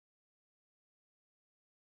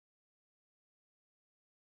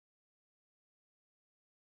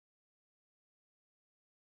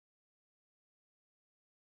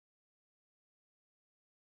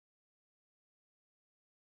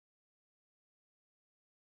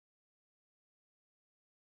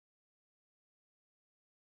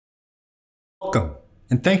Welcome,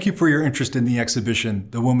 and thank you for your interest in the exhibition,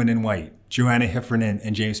 The Woman in White, Joanna Hiffernan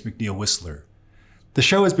and James McNeill Whistler. The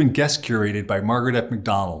show has been guest curated by Margaret F.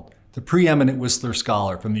 MacDonald, the preeminent Whistler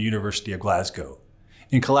scholar from the University of Glasgow,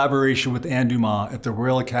 in collaboration with Anne Dumas at the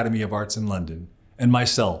Royal Academy of Arts in London, and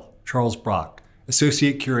myself, Charles Brock,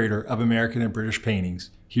 Associate Curator of American and British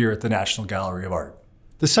Paintings here at the National Gallery of Art.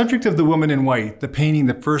 The subject of The Woman in White, the painting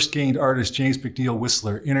that first gained artist James McNeill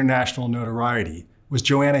Whistler international notoriety, was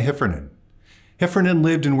Joanna Hiffernan. Hiffernan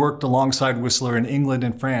lived and worked alongside Whistler in England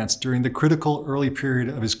and France during the critical early period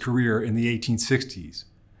of his career in the 1860s.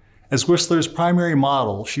 As Whistler's primary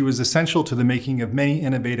model, she was essential to the making of many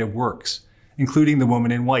innovative works, including The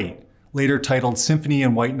Woman in White, later titled Symphony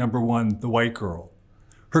in White No. 1, The White Girl.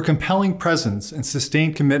 Her compelling presence and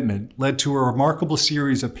sustained commitment led to a remarkable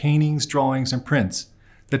series of paintings, drawings, and prints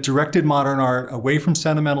that directed modern art away from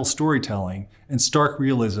sentimental storytelling and stark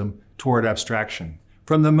realism toward abstraction.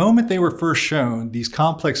 From the moment they were first shown, these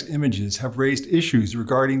complex images have raised issues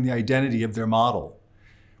regarding the identity of their model.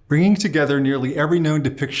 Bringing together nearly every known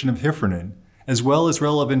depiction of Hiffernan, as well as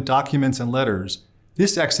relevant documents and letters,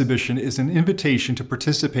 this exhibition is an invitation to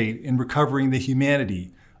participate in recovering the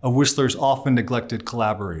humanity of Whistler's often neglected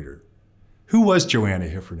collaborator. Who was Joanna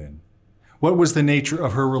Hiffernan? What was the nature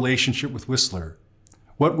of her relationship with Whistler?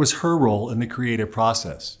 What was her role in the creative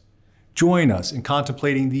process? Join us in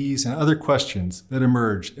contemplating these and other questions that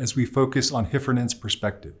emerge as we focus on Hiffernan's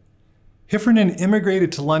perspective. Hiffernan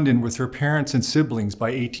immigrated to London with her parents and siblings by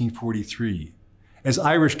 1843. As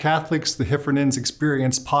Irish Catholics, the Hiffernans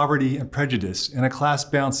experienced poverty and prejudice in a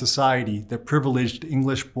class-bound society that privileged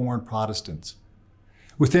English-born Protestants.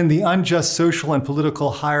 Within the unjust social and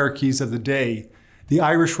political hierarchies of the day, the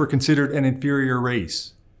Irish were considered an inferior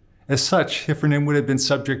race. As such, Hiffernan would have been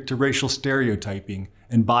subject to racial stereotyping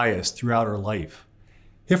and bias throughout her life.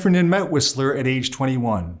 Hiffernan met Whistler at age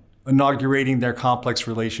 21, inaugurating their complex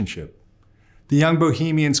relationship. The young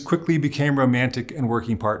bohemians quickly became romantic and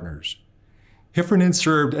working partners. Hiffernan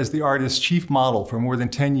served as the artist's chief model for more than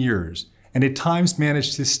 10 years, and at times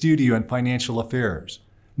managed his studio and financial affairs.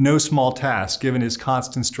 No small task given his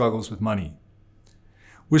constant struggles with money.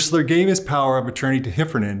 Whistler gave his power of attorney to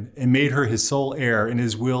Hiffernan and made her his sole heir in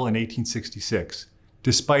his will in 1866,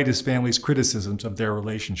 despite his family's criticisms of their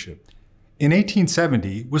relationship. In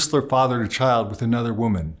 1870, Whistler fathered a child with another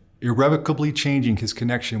woman, irrevocably changing his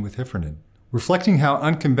connection with Hiffernan. Reflecting how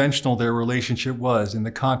unconventional their relationship was in the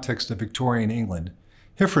context of Victorian England,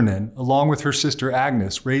 Hiffernan, along with her sister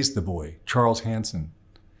Agnes, raised the boy, Charles Hanson.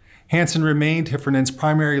 Hanson remained Hiffernan's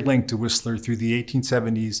primary link to Whistler through the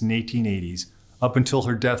 1870s and 1880s, up until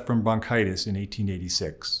her death from bronchitis in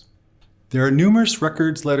 1886. There are numerous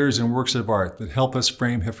records, letters, and works of art that help us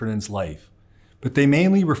frame Hiffernan's life, but they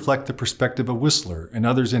mainly reflect the perspective of Whistler and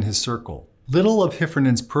others in his circle. Little of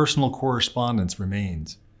Hiffernan's personal correspondence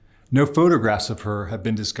remains. No photographs of her have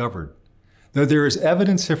been discovered. Though there is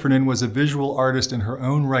evidence Hiffernan was a visual artist in her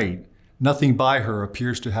own right, nothing by her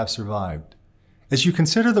appears to have survived. As you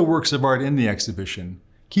consider the works of art in the exhibition,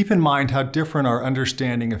 keep in mind how different our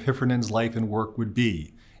understanding of Hiffernan's life and work would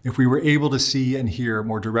be if we were able to see and hear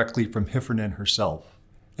more directly from Hiffernan herself.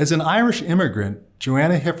 As an Irish immigrant,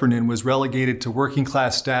 Joanna Hiffernan was relegated to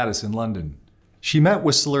working-class status in London. She met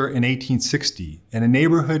Whistler in 1860 in a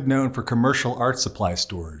neighborhood known for commercial art supply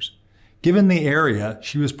stores. Given the area,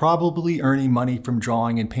 she was probably earning money from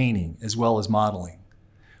drawing and painting, as well as modeling.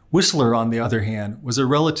 Whistler, on the other hand, was a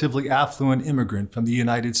relatively affluent immigrant from the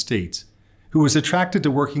United States who was attracted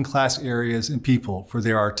to working-class areas and people for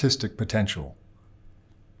their artistic potential.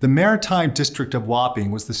 The maritime district of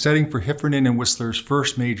Wapping was the setting for Hiffernan and Whistler's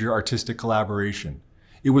first major artistic collaboration.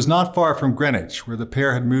 It was not far from Greenwich, where the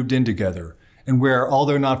pair had moved in together, and where,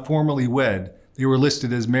 although not formally wed, they were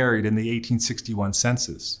listed as married in the 1861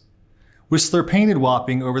 census. Whistler painted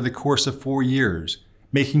Wapping over the course of 4 years,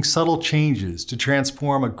 making subtle changes to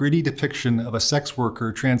transform a gritty depiction of a sex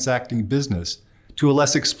worker transacting business to a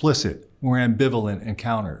less explicit, more ambivalent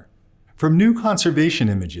encounter. From new conservation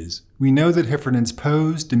images, we know that Hiffernan's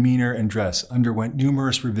pose, demeanor, and dress underwent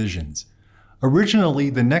numerous revisions.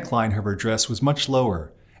 Originally, the neckline of her dress was much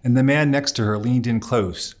lower, and the man next to her leaned in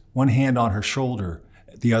close, one hand on her shoulder,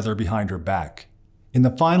 the other behind her back. In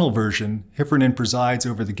the final version, Hiffernan presides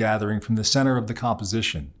over the gathering from the center of the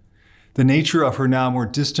composition. The nature of her now more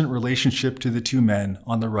distant relationship to the two men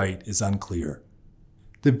on the right is unclear.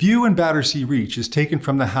 The view in Battersea Reach is taken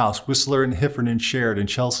from the house Whistler and Hiffernan shared in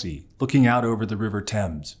Chelsea, looking out over the River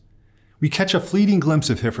Thames. We catch a fleeting glimpse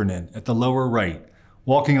of Hiffernan at the lower right,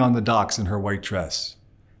 walking on the docks in her white dress.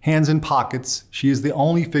 Hands in pockets, she is the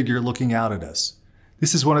only figure looking out at us.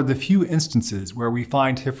 This is one of the few instances where we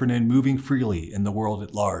find Hiffernan moving freely in the world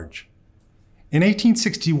at large. In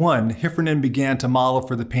 1861, Hiffernan began to model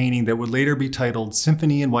for the painting that would later be titled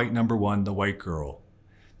Symphony in White No. 1, The White Girl.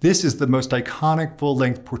 This is the most iconic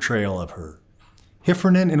full-length portrayal of her.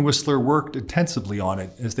 Hiffernan and Whistler worked intensively on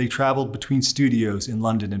it as they traveled between studios in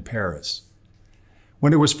London and Paris.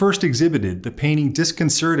 When it was first exhibited, the painting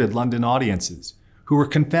disconcerted London audiences, who were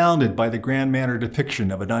confounded by the grand manner depiction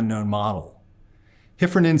of an unknown model.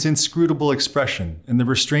 Hiffernan's inscrutable expression and the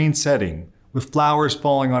restrained setting, with flowers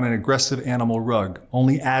falling on an aggressive animal rug,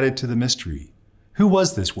 only added to the mystery. Who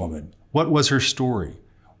was this woman? What was her story?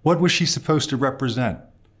 What was she supposed to represent?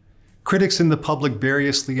 Critics and the public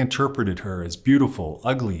variously interpreted her as beautiful,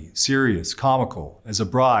 ugly, serious, comical, as a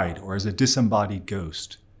bride, or as a disembodied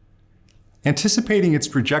ghost. Anticipating its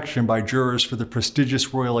projection by jurors for the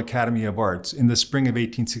prestigious Royal Academy of Arts in the spring of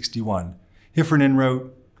 1861, Hiffernan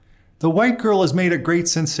wrote, "The White Girl has made a great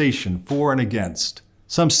sensation for and against.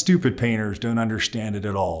 Some stupid painters don't understand it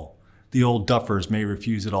at all. The old duffers may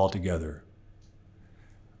refuse it altogether."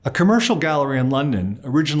 A commercial gallery in London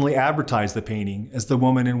originally advertised the painting as The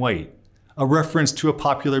Woman in White, a reference to a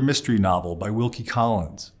popular mystery novel by Wilkie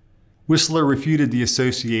Collins. Whistler refuted the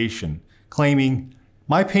association, claiming,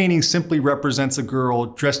 "My painting simply represents a girl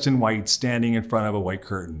dressed in white standing in front of a white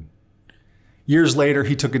curtain." Years later,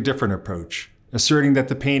 he took a different approach, asserting that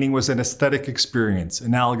the painting was an aesthetic experience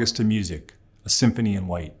analogous to music, a symphony in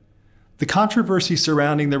white. The controversy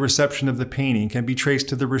surrounding the reception of the painting can be traced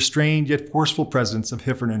to the restrained yet forceful presence of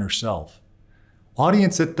Hiffernan herself.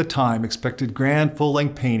 Audience at the time expected grand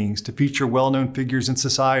full-length paintings to feature well-known figures in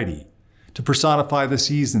society, to personify the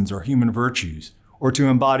seasons or human virtues, or to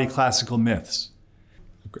embody classical myths.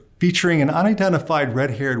 Featuring an unidentified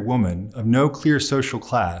red-haired woman of no clear social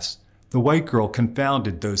class, The White Girl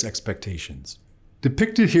confounded those expectations.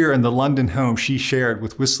 Depicted here in the London home she shared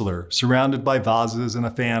with Whistler, surrounded by vases and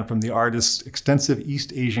a fan from the artist's extensive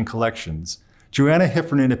East Asian collections, Joanna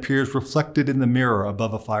Hiffernan appears reflected in the mirror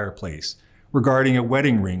above a fireplace, regarding a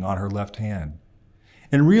wedding ring on her left hand.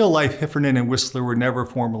 In real life, Hiffernan and Whistler were never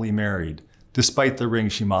formally married, despite the ring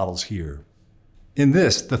she models here. In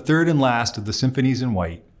this, the third and last of the Symphonies in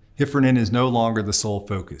White, Hiffernan is no longer the sole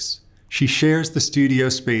focus. She shares the studio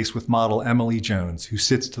space with model Emily Jones, who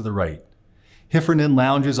sits to the right. Hiffernan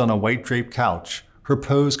lounges on a white draped couch, her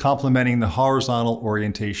pose complementing the horizontal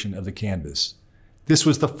orientation of the canvas. This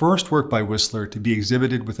was the first work by Whistler to be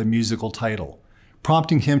exhibited with a musical title,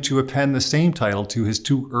 prompting him to append the same title to his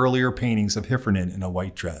two earlier paintings of Hiffernan in a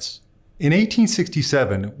white dress. In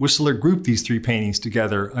 1867, Whistler grouped these three paintings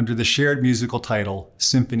together under the shared musical title,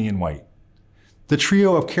 Symphony in White. The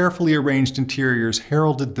trio of carefully arranged interiors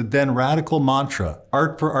heralded the then radical mantra,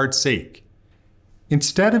 art for art's sake.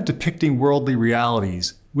 Instead of depicting worldly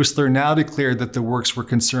realities, Whistler now declared that the works were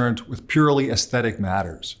concerned with purely aesthetic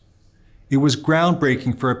matters. It was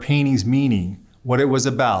groundbreaking for a painting's meaning, what it was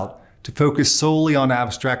about, to focus solely on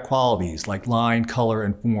abstract qualities like line, color,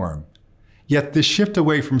 and form. Yet this shift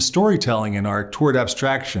away from storytelling in art toward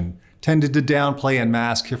abstraction tended to downplay and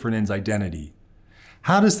mask Hiffernan's identity.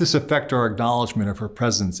 How does this affect our acknowledgement of her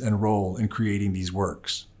presence and role in creating these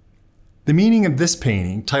works? The meaning of this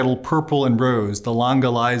painting, titled Purple and Rose, the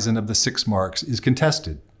Langeleisen of the Six Marks, is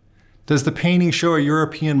contested. Does the painting show a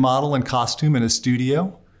European model in costume in a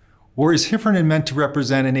studio? Or is Hiffernan meant to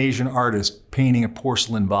represent an Asian artist painting a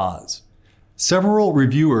porcelain vase? Several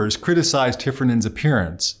reviewers criticized Hiffernan's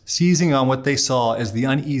appearance, seizing on what they saw as the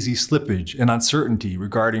uneasy slippage and uncertainty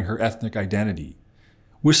regarding her ethnic identity.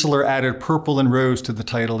 Whistler added purple and rose to the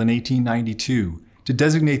title in 1892 to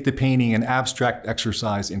designate the painting an abstract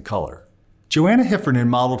exercise in color. Joanna Hiffernan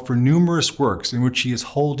modeled for numerous works in which she is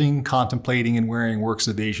holding, contemplating, and wearing works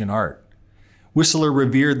of Asian art. Whistler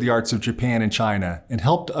revered the arts of Japan and China and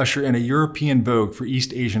helped usher in a European vogue for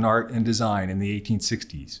East Asian art and design in the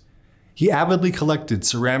 1860s. He avidly collected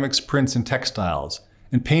ceramics, prints, and textiles,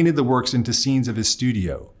 and painted the works into scenes of his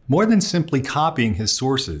studio. More than simply copying his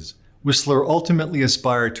sources, Whistler ultimately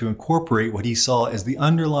aspired to incorporate what he saw as the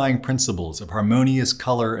underlying principles of harmonious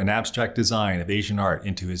color and abstract design of Asian art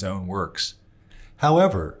into his own works.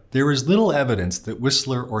 However, there is little evidence that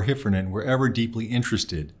Whistler or Hiffernan were ever deeply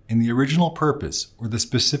interested in the original purpose or the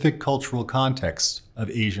specific cultural context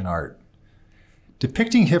of Asian art.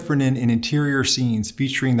 Depicting Hiffernan in interior scenes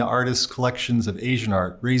featuring the artist's collections of Asian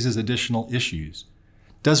art raises additional issues.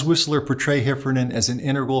 Does Whistler portray Hiffernan as an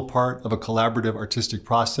integral part of a collaborative artistic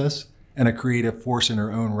process and a creative force in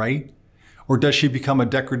her own right? Or does she become a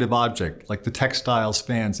decorative object like the textiles,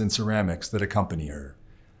 fans, and ceramics that accompany her?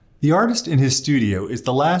 The artist in his studio is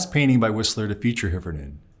the last painting by Whistler to feature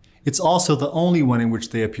Hiffernan. It's also the only one in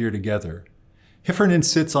which they appear together. Hiffernan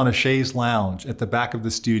sits on a chaise lounge at the back of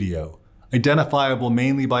the studio, identifiable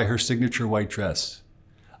mainly by her signature white dress.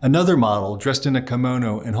 Another model, dressed in a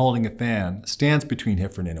kimono and holding a fan, stands between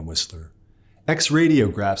Hiffernan and Whistler.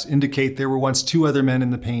 X-radiographs indicate there were once two other men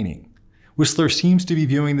in the painting. Whistler seems to be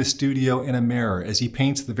viewing the studio in a mirror as he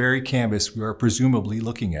paints the very canvas we are presumably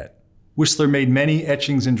looking at. Whistler made many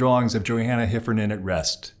etchings and drawings of Joanna Hiffernan at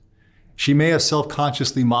rest. She may have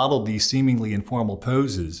self-consciously modeled these seemingly informal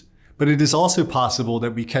poses, but it is also possible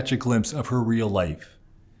that we catch a glimpse of her real life.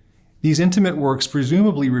 These intimate works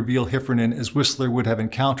presumably reveal Hiffernan as Whistler would have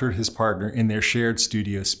encountered his partner in their shared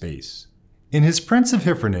studio space. In his prints of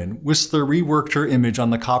Hiffernan, Whistler reworked her image on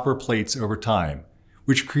the copper plates over time,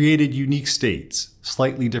 which created unique states,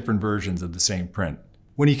 slightly different versions of the same print.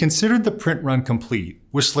 When he considered the print run complete,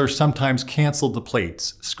 Whistler sometimes canceled the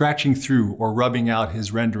plates, scratching through or rubbing out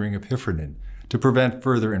his rendering of Hiffernan to prevent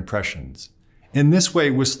further impressions. In this way,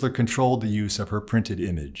 Whistler controlled the use of her printed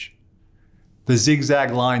image. The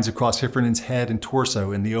zigzag lines across Hiffernan's head and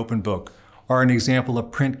torso in the open book are an example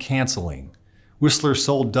of print canceling. Whistler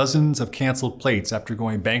sold dozens of canceled plates after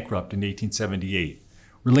going bankrupt in 1878,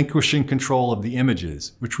 relinquishing control of the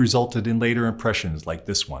images, which resulted in later impressions like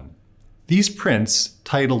this one. These prints,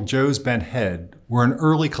 titled Joe's Bent Head, were an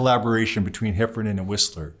early collaboration between Hiffernan and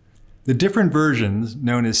Whistler. The different versions,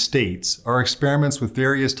 known as states, are experiments with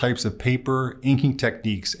various types of paper, inking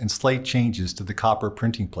techniques, and slight changes to the copper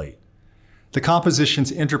printing plate. The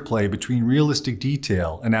composition's interplay between realistic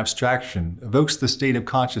detail and abstraction evokes the state of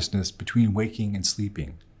consciousness between waking and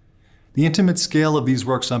sleeping. The intimate scale of these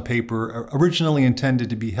works on paper, originally intended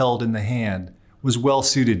to be held in the hand, was well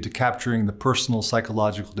suited to capturing the personal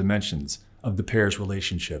psychological dimensions of the pair's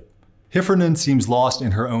relationship. Hiffernan seems lost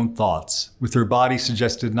in her own thoughts, with her body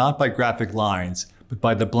suggested not by graphic lines, but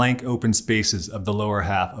by the blank open spaces of the lower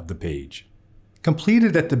half of the page.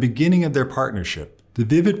 Completed at the beginning of their partnership, the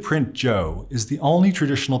vivid print Joe is the only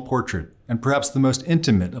traditional portrait and perhaps the most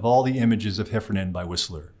intimate of all the images of Hiffernan by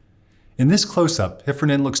Whistler. In this close-up,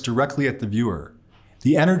 Hiffernan looks directly at the viewer.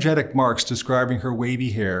 The energetic marks describing her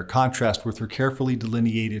wavy hair contrast with her carefully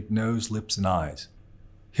delineated nose, lips, and eyes.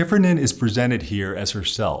 Hiffernan is presented here as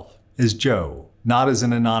herself, as Joe, not as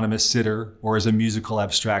an anonymous sitter or as a musical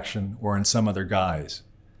abstraction or in some other guise.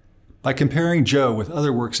 By comparing Joe with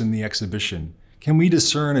other works in the exhibition, can we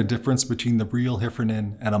discern a difference between the real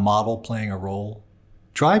Hiffernan and a model playing a role?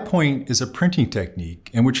 Dry point is a printing technique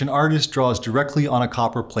in which an artist draws directly on a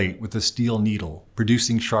copper plate with a steel needle,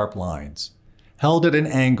 producing sharp lines. Held at an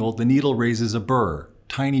angle, the needle raises a burr,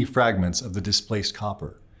 tiny fragments of the displaced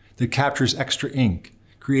copper, that captures extra ink,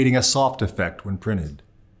 creating a soft effect when printed.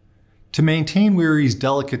 To maintain Weary's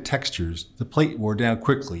delicate textures, the plate wore down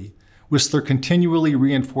quickly. Whistler continually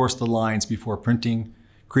reinforced the lines before printing,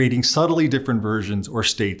 creating subtly different versions or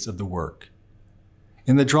states of the work.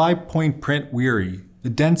 In the dry point print Weary, the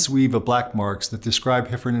dense weave of black marks that describe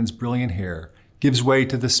Hiffernan's brilliant hair gives way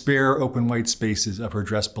to the spare open white spaces of her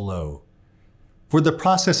dress below. For the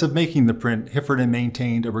process of making the print, Hiffernan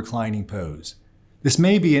maintained a reclining pose. This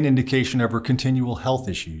may be an indication of her continual health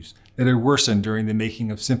issues that had worsened during the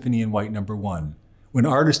making of Symphony in White No. 1, when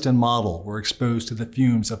artist and model were exposed to the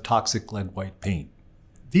fumes of toxic lead white paint.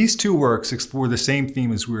 These two works explore the same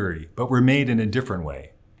theme as Weary, but were made in a different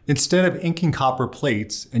way. Instead of inking copper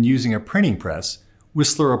plates and using a printing press,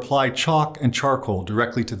 Whistler applied chalk and charcoal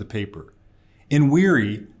directly to the paper. In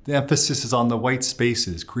Weary, the emphasis is on the white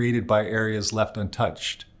spaces created by areas left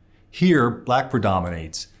untouched. Here, black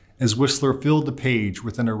predominates, as Whistler filled the page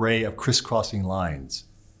with an array of crisscrossing lines.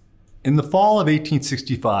 In the fall of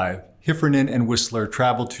 1865, Hiffernan and Whistler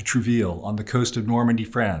traveled to Trouville on the coast of Normandy,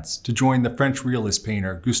 France, to join the French realist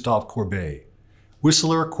painter Gustave Courbet.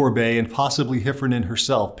 Whistler, Courbet, and possibly Hiffernan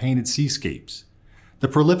herself painted seascapes. The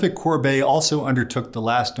prolific Courbet also undertook the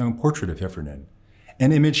last known portrait of Hiffernan,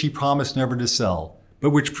 an image he promised never to sell, but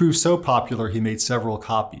which proved so popular he made several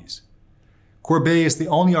copies. Courbet is the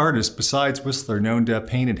only artist besides Whistler known to have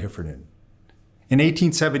painted Hiffernan. In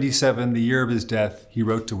 1877, the year of his death, he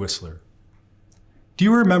wrote to Whistler, "Do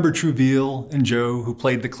you remember Trouville and Joe, who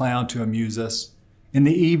played the clown to amuse us? In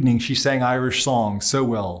the evening, she sang Irish songs so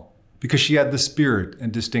well, because she had the spirit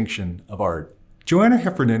and distinction of art." Joanna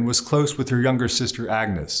Hiffernan was close with her younger sister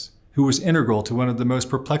Agnes, who was integral to one of the most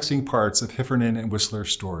perplexing parts of Hiffernan and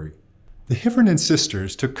Whistler's story. The Hiffernan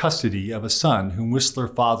sisters took custody of a son whom Whistler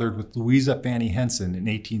fathered with Louisa Fanny Henson in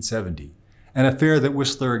 1870, an affair that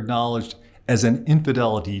Whistler acknowledged as an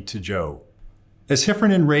infidelity to Joe. As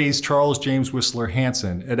Hiffernan raised Charles James Whistler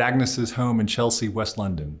Hanson at Agnes's home in Chelsea, West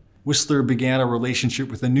London, Whistler began a relationship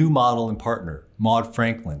with a new model and partner, Maud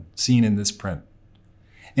Franklin, seen in this print.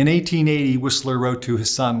 In 1880, Whistler wrote to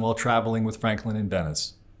his son while traveling with Franklin in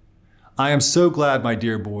Venice, I am so glad, my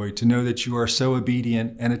dear boy, to know that you are so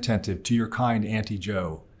obedient and attentive to your kind Auntie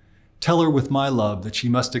Jo. Tell her with my love that she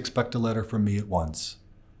must expect a letter from me at once.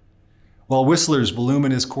 While Whistler's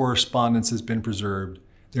voluminous correspondence has been preserved,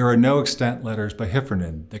 there are no extant letters by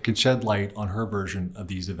Hiffernan that can shed light on her version of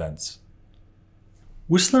these events.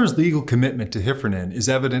 Whistler's legal commitment to Hiffernan is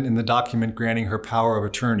evident in the document granting her power of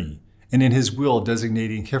attorney and in his will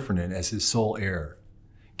designating Hiffernan as his sole heir.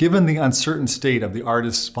 Given the uncertain state of the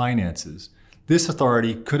artist's finances, this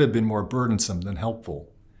authority could have been more burdensome than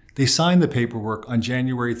helpful. They signed the paperwork on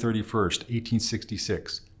January 31,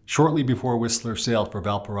 1866, shortly before Whistler sailed for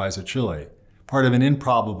Valparaiso, Chile, part of an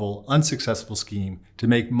improbable, unsuccessful scheme to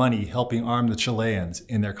make money helping arm the Chileans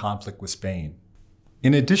in their conflict with Spain.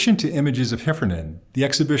 In addition to images of Hiffernan, the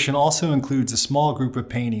exhibition also includes a small group of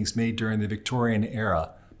paintings made during the Victorian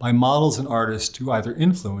era by models and artists who either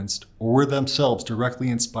influenced or were themselves directly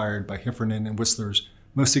inspired by Hiffernan and Whistler's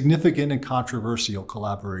most significant and controversial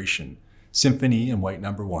collaboration, Symphony in White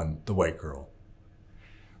No. 1, The White Girl.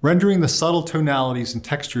 Rendering the subtle tonalities and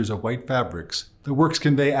textures of white fabrics, the works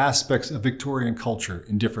convey aspects of Victorian culture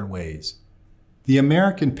in different ways. The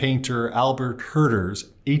American painter Albert Herder's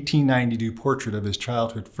 1892 portrait of his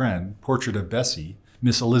childhood friend, Portrait of Bessie,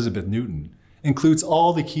 Miss Elizabeth Newton, includes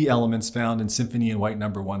all the key elements found in Symphony in White No.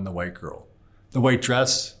 1, The White Girl: the white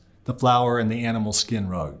dress, the flower, and the animal skin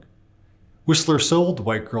rug. Whistler sold The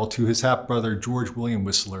White Girl to his half-brother George William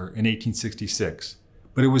Whistler in 1866,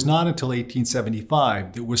 but it was not until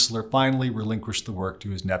 1875 that Whistler finally relinquished the work to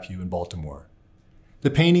his nephew in Baltimore. The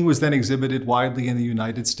painting was then exhibited widely in the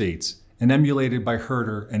United States and emulated by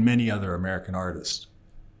Herder and many other American artists.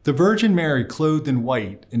 The Virgin Mary clothed in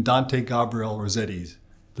white in Dante Gabriel Rossetti's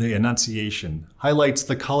The Annunciation highlights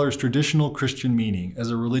the color's traditional Christian meaning as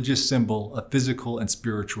a religious symbol of physical and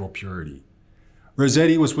spiritual purity.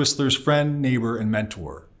 Rossetti was Whistler's friend, neighbor, and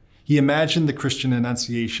mentor. He imagined the Christian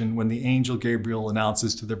Annunciation when the angel Gabriel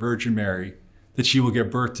announces to the Virgin Mary that she will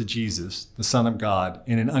give birth to Jesus, the Son of God,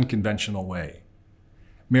 in an unconventional way.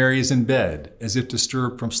 Mary is in bed, as if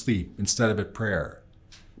disturbed from sleep instead of at prayer.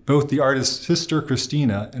 Both the artist's sister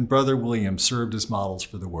Christina and brother William served as models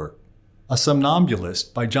for the work. A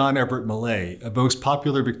Somnambulist by John Everett Millais evokes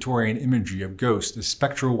popular Victorian imagery of ghosts as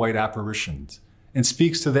spectral white apparitions and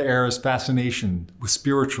speaks to the era's fascination with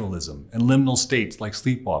spiritualism and liminal states like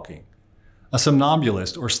sleepwalking. A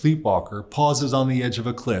somnambulist or sleepwalker pauses on the edge of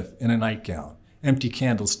a cliff in a nightgown, empty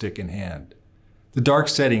candlestick in hand. The dark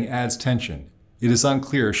setting adds tension. It is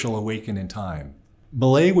unclear she'll awaken in time.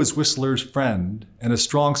 Millais was Whistler's friend and a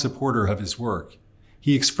strong supporter of his work.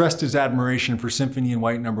 He expressed his admiration for Symphony in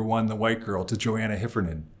White No. 1, The White Girl, to Joanna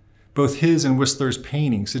Hiffernan. Both his and Whistler's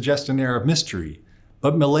paintings suggest an air of mystery,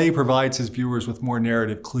 but Millais provides his viewers with more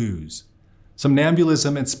narrative clues.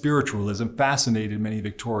 Somnambulism and spiritualism fascinated many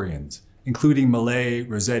Victorians, including Millais,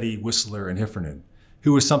 Rossetti, Whistler, and Hiffernan,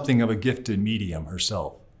 who was something of a gifted medium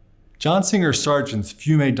herself. John Singer Sargent's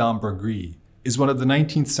Fumée d'Ambre is one of the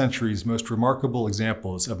 19th century's most remarkable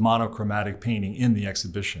examples of monochromatic painting in the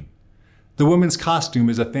exhibition. The woman's costume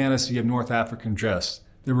is a fantasy of North African dress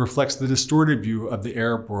that reflects the distorted view of the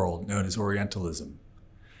Arab world known as Orientalism.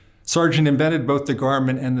 Sargent invented both the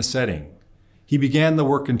garment and the setting. He began the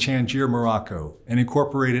work in Tangier, Morocco, and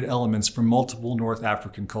incorporated elements from multiple North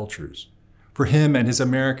African cultures. For him and his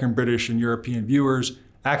American, British, and European viewers,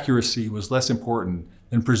 accuracy was less important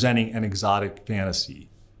than presenting an exotic fantasy.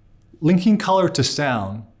 Linking color to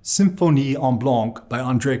sound, Symphonie en Blanc by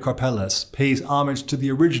André Carpelas pays homage to the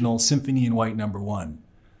original Symphony in White No. 1.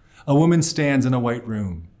 A woman stands in a white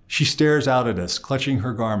room. She stares out at us, clutching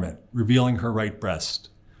her garment, revealing her right breast.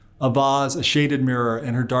 A vase, a shaded mirror,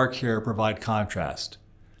 and her dark hair provide contrast.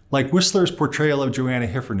 Like Whistler's portrayal of Joanna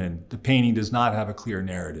Hiffernan, the painting does not have a clear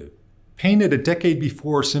narrative. Painted a decade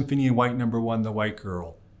before Symphony in White No. 1, The White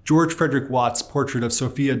Girl, George Frederick Watts' portrait of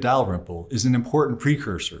Sophia Dalrymple is an important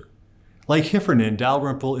precursor. Like Hiffernan,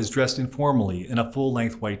 Dalrymple is dressed informally in a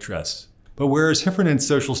full-length white dress. But whereas Hiffernan's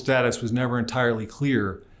social status was never entirely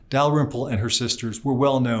clear, Dalrymple and her sisters were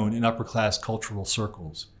well known in upper-class cultural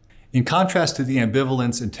circles. In contrast to the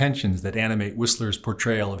ambivalence and tensions that animate Whistler's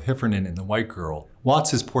portrayal of Hiffernan in The White Girl,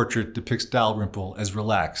 Watts's portrait depicts Dalrymple as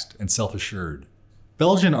relaxed and self-assured.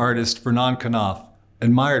 Belgian artist Fernand Knauf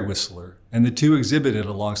admired Whistler, and the two exhibited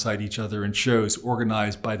alongside each other in shows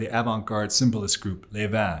organized by the avant-garde symbolist group Les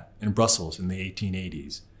Vins in Brussels in the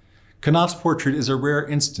 1880s. Knauf's portrait is a rare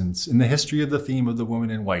instance in the history of the theme of the woman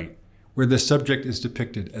in white, where the subject is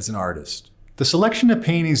depicted as an artist. The selection of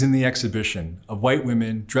paintings in the exhibition of white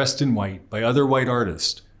women dressed in white by other white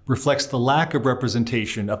artists reflects the lack of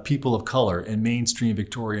representation of people of color in mainstream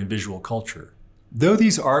Victorian visual culture. Though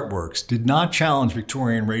these artworks did not challenge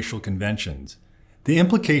Victorian racial conventions, the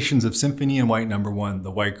implications of Symphony in White No. 1,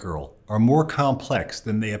 The White Girl, are more complex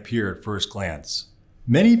than they appear at first glance.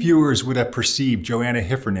 Many viewers would have perceived Joanna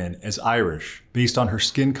Hiffernan as Irish based on her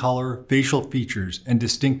skin color, facial features, and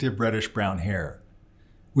distinctive reddish-brown hair.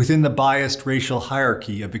 Within the biased racial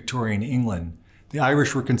hierarchy of Victorian England, the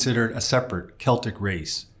Irish were considered a separate Celtic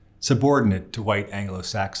race, subordinate to white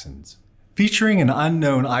Anglo-Saxons. Featuring an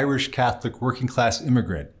unknown Irish Catholic working-class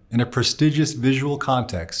immigrant in a prestigious visual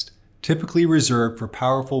context typically reserved for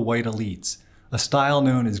powerful white elites, a style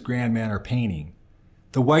known as grand manner painting,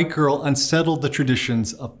 The White Girl unsettled the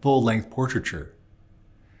traditions of full-length portraiture.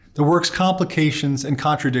 The work's complications and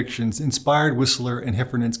contradictions inspired Whistler and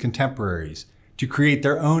Hiffernan's contemporaries to create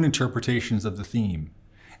their own interpretations of the theme,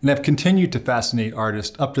 and have continued to fascinate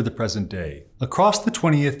artists up to the present day. Across the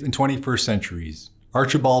 20th and 21st centuries,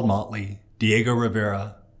 Archibald Motley, Diego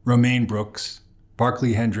Rivera, Romaine Brooks,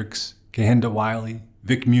 Barclay Hendricks, Kehinde Wiley,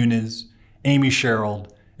 Vic Muniz, Amy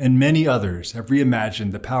Sherald, and many others have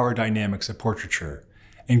reimagined the power dynamics of portraiture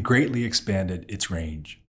and greatly expanded its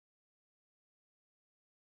range.